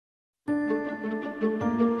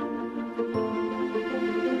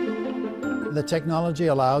The technology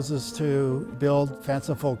allows us to build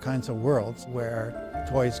fanciful kinds of worlds where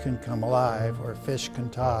toys can come alive, or fish can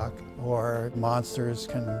talk, or monsters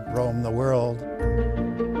can roam the world.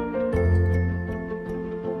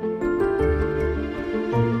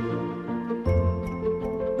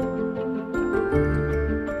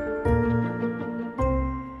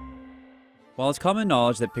 While it's common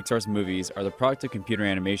knowledge that Pixar's movies are the product of computer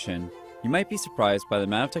animation, you might be surprised by the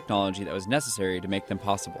amount of technology that was necessary to make them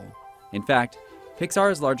possible. In fact,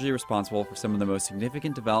 Pixar is largely responsible for some of the most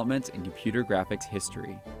significant developments in computer graphics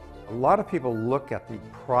history. A lot of people look at the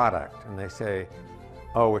product and they say,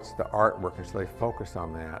 oh, it's the artwork, and so they focus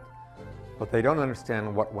on that. But they don't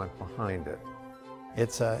understand what went behind it.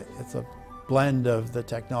 It's a blend of the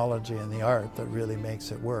technology and the art that really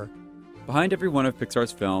makes it work. Behind every one of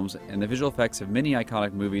Pixar's films and the visual effects of many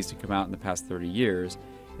iconic movies to come out in the past 30 years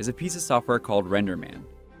is a piece of software called RenderMan.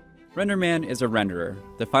 RenderMan is a renderer,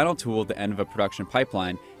 the final tool at the end of a production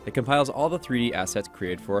pipeline that compiles all the 3D assets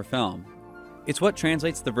created for a film. It's what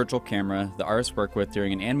translates the virtual camera the artists work with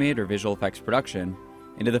during an animated or visual effects production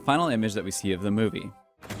into the final image that we see of the movie.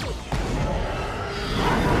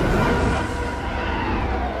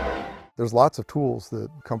 There's lots of tools that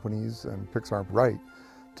companies and Pixar write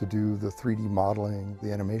to do the 3D modeling,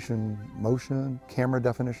 the animation, motion, camera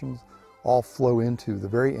definitions, all flow into the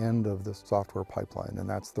very end of the software pipeline, and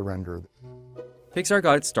that's the render. Pixar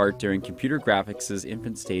got its start during computer graphics'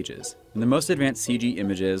 infant stages, and the most advanced CG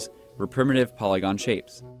images were primitive polygon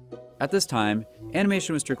shapes. At this time,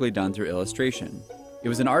 animation was strictly done through illustration. It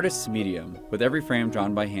was an artist's medium, with every frame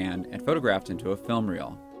drawn by hand and photographed into a film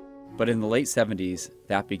reel. But in the late 70s,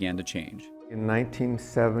 that began to change. In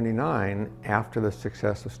 1979, after the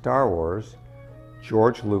success of Star Wars,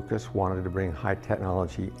 George Lucas wanted to bring high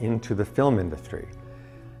technology into the film industry.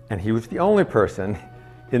 And he was the only person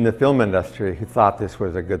in the film industry who thought this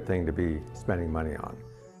was a good thing to be spending money on.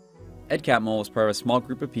 Ed Catmull was part of a small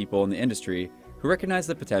group of people in the industry who recognized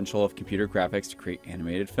the potential of computer graphics to create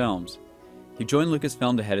animated films. He joined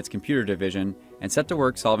Lucasfilm to head its computer division and set to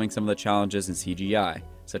work solving some of the challenges in CGI,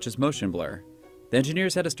 such as motion blur. The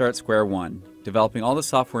engineers had to start square one, developing all the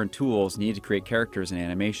software and tools needed to create characters and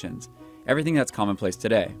animations, everything that's commonplace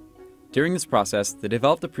today. During this process, they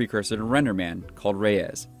developed a precursor to RenderMan called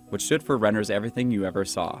Reyes, which stood for Renders Everything You Ever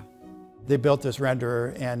Saw. They built this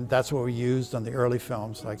renderer, and that's what we used on the early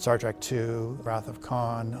films, like Star Trek II, Wrath of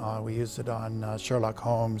Khan. We used it on Sherlock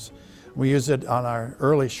Holmes. We used it on our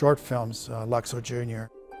early short films, Luxo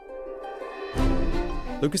Jr.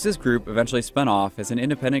 Lucas's group eventually spun off as an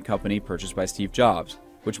independent company purchased by Steve Jobs,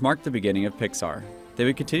 which marked the beginning of Pixar. They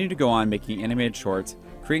would continue to go on making animated shorts,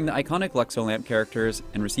 creating the iconic Luxo lamp characters,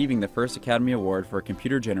 and receiving the first Academy Award for a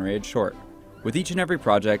computer-generated short. With each and every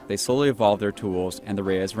project, they slowly evolved their tools and the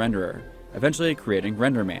Reyes renderer, eventually creating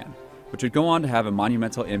RenderMan, which would go on to have a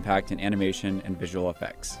monumental impact in animation and visual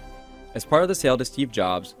effects. As part of the sale to Steve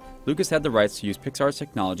Jobs, Lucas had the rights to use Pixar's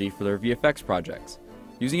technology for their VFX projects,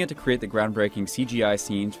 using it to create the groundbreaking CGI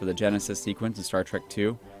scenes for the Genesis sequence in Star Trek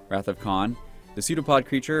II, Wrath of Khan, the pseudopod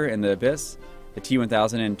creature in The Abyss, the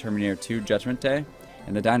T-1000 in Terminator 2 Judgment Day,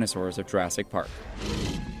 and the dinosaurs of Jurassic Park.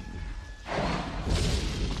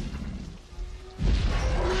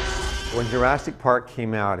 When Jurassic Park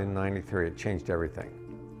came out in '93, it changed everything.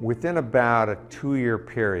 Within about a 2-year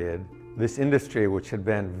period, this industry, which had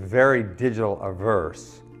been very digital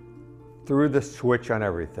averse, threw the switch on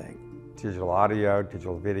everything. Digital audio,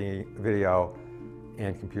 digital video,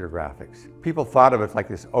 and computer graphics. People thought of it like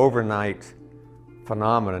this overnight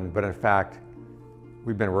phenomenon, but in fact,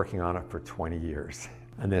 we've been working on it for 20 years.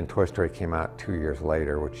 And then Toy Story came out 2 years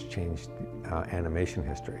later, which changed animation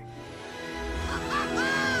history.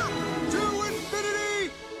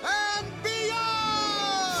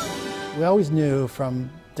 We always knew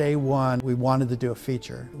from day one we wanted to do a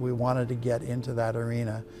feature. We wanted to get into that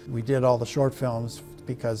arena. We did all the short films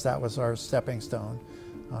because that was our stepping stone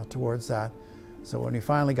towards that. So when we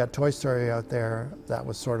finally got Toy Story out there, that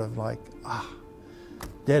was sort of like,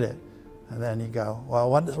 did it. And then you go, well,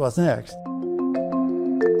 what's next?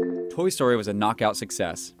 Toy Story was a knockout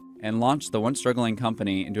success and launched the once struggling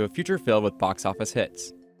company into a future filled with box office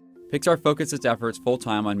hits. Pixar focused its efforts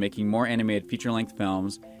full-time on making more animated feature-length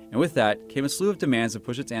films, and with that came a slew of demands to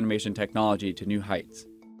push its animation technology to new heights.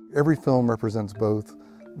 Every film represents both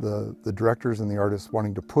the directors and the artists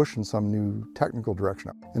wanting to push in some new technical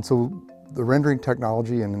direction. And so the rendering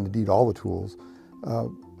technology, and indeed all the tools,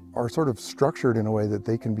 are sort of structured in a way that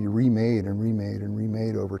they can be remade and remade and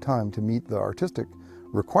remade over time to meet the artistic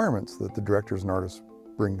requirements that the directors and artists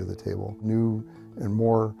bring to the table. New and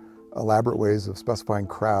more elaborate ways of specifying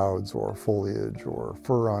crowds or foliage or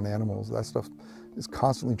fur on animals, that stuff is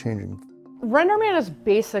constantly changing. RenderMan is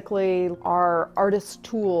basically our artist's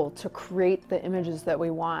tool to create the images that we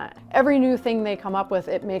want. Every new thing they come up with,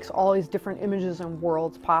 it makes all these different images and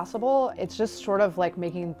worlds possible. It's just sort of like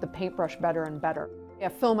making the paintbrush better and better. A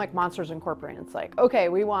film like Monsters Incorporated, it's like, okay,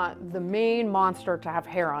 we want the main monster to have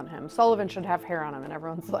hair on him. Sullivan should have hair on him, and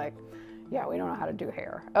everyone's like, yeah, we don't know how to do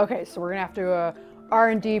hair. Okay, so we're gonna have to do a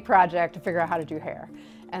R&D project to figure out how to do hair.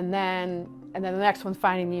 And then the next one's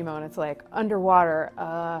Finding Nemo, and it's like, underwater,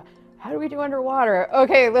 how do we do underwater?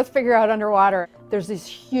 Okay, let's figure out underwater. There's these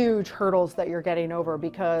huge hurdles that you're getting over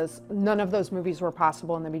because none of those movies were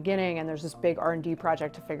possible in the beginning, and there's this big R&D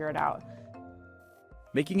project to figure it out.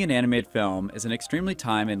 Making an animated film is an extremely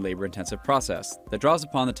time and labor-intensive process that draws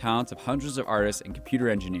upon the talents of hundreds of artists and computer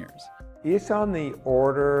engineers. It's on the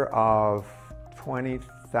order of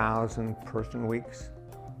 20,000 person weeks.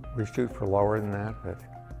 We shoot for lower than that, but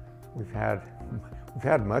we've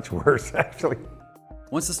had much worse, actually.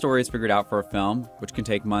 Once the story is figured out for a film, which can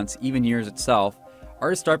take months, even years itself,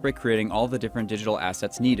 artists start by creating all the different digital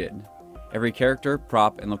assets needed. Every character,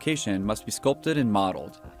 prop, and location must be sculpted and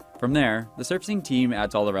modeled. From there, the surfacing team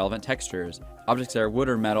adds all the relevant textures. Objects that are wood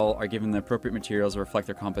or metal are given the appropriate materials to reflect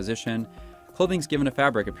their composition. Clothing's given a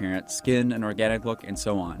fabric appearance, skin an organic look, and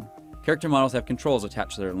so on. Character models have controls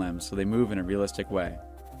attached to their limbs, so they move in a realistic way.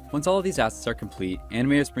 Once all of these assets are complete,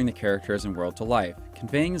 animators bring the characters and world to life,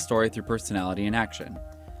 conveying the story through personality and action.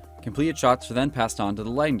 Completed shots are then passed on to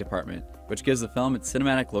the lighting department, which gives the film its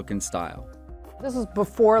cinematic look and style. This is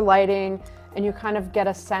before lighting, and you kind of get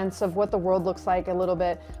a sense of what the world looks like a little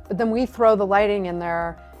bit, but then we throw the lighting in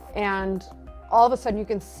there, and all of a sudden you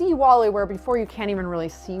can see Wall-E where before you can't even really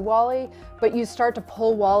see Wall-E, but you start to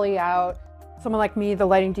pull Wall-E out. Someone like me, the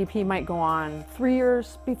lighting DP might go on 3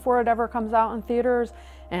 years before it ever comes out in theaters,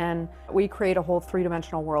 and we create a whole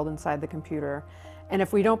three-dimensional world inside the computer. And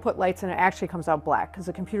if we don't put lights in, it actually comes out black because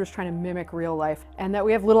the computer's trying to mimic real life. And that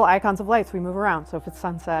we have little icons of lights we move around. So if it's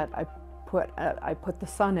sunset, I put the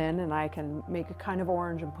sun in, and I can make it kind of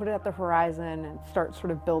orange and put it at the horizon and start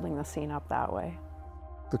sort of building the scene up that way.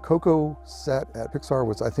 The Coco set at Pixar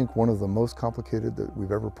was, I think, one of the most complicated that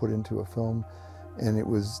we've ever put into a film. And it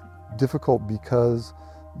was difficult because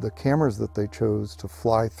the cameras that they chose to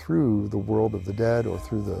fly through the world of the dead or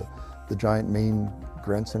through the giant main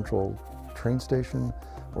Grand Central train station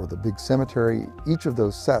or the big cemetery, each of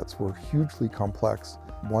those sets were hugely complex.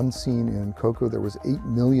 One scene in Coco, there was 8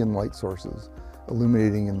 million light sources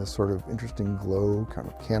illuminating in this sort of interesting glow, kind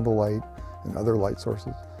of candlelight and other light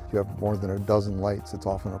sources. If you have more than a dozen lights, it's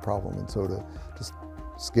often a problem. And so to just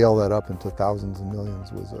scale that up into thousands and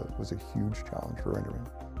millions was a huge challenge for RenderMan.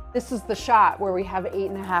 This is the shot where we have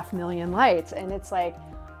 8.5 million lights, and it's like,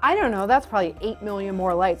 I don't know, that's probably 8 million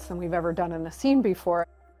more lights than we've ever done in a scene before.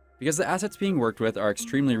 Because the assets being worked with are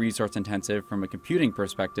extremely resource intensive from a computing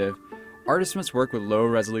perspective, artists must work with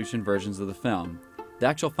low-resolution versions of the film. The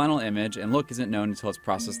actual final image and look isn't known until it's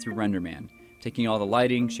processed through RenderMan, taking all the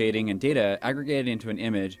lighting, shading, and data aggregated into an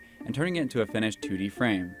image and turning it into a finished 2D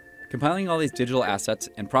frame. Compiling all these digital assets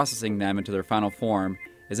and processing them into their final form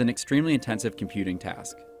is an extremely intensive computing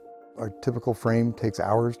task. A typical frame takes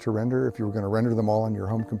hours to render. If you were going to render them all on your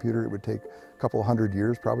home computer, it would take a couple 100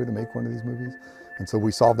 years probably to make one of these movies. And so we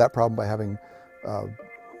solved that problem by having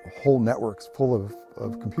whole networks full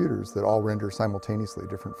of computers that all render simultaneously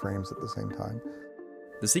different frames at the same time.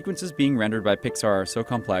 The sequences being rendered by Pixar are so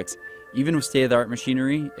complex, even with state-of-the-art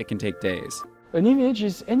machinery, it can take days. An image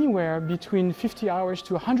is anywhere between 50 hours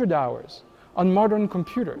to 100 hours on modern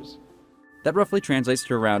computers. That roughly translates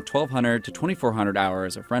to around 1,200 to 2,400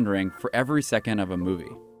 hours of rendering for every second of a movie.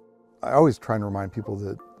 I always try and remind people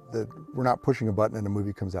that we're not pushing a button and a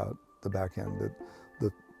movie comes out the back end, that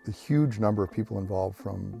the huge number of people involved,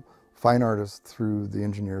 from fine artists through the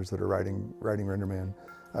engineers that are writing RenderMan,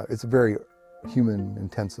 it's a very human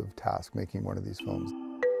intensive task making one of these films.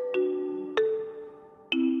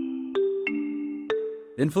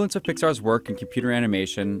 The influence of Pixar's work in computer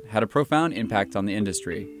animation had a profound impact on the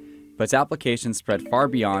industry, but its applications spread far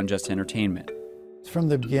beyond just entertainment. From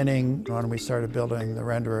the beginning, when we started building the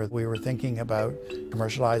renderer, we were thinking about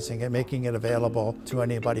commercializing it, making it available to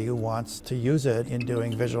anybody who wants to use it in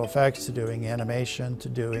doing visual effects, to doing animation, to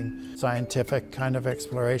doing scientific kind of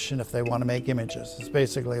exploration if they want to make images. It's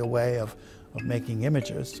basically a way of making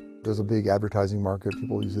images. There's a big advertising market.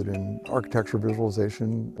 People use it in architecture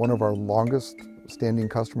visualization. One of our longest standing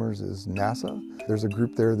customers is NASA. There's a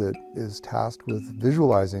group there that is tasked with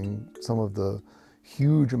visualizing some of the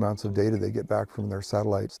huge amounts of data they get back from their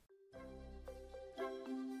satellites.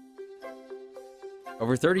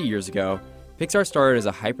 Over 30 years ago, Pixar started as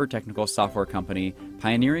a hyper-technical software company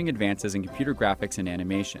pioneering advances in computer graphics and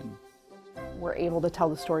animation. we're able to tell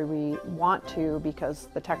the story we want to because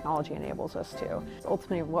the technology enables us to.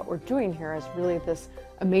 Ultimately, what we're doing here is really this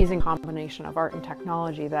amazing combination of art and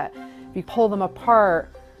technology that if you pull them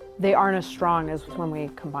apart, they aren't as strong as when we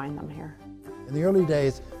combine them here. In the early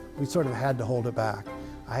days, we sort of had to hold it back.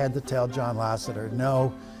 I had to tell John Lasseter,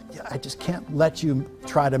 no, I just can't let you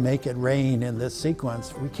try to make it rain in this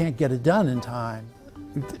sequence. We can't get it done in time.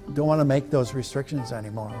 We don't want to make those restrictions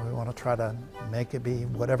anymore. We want to try to make it be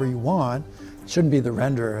whatever you want. It shouldn't be the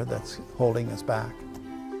renderer that's holding us back.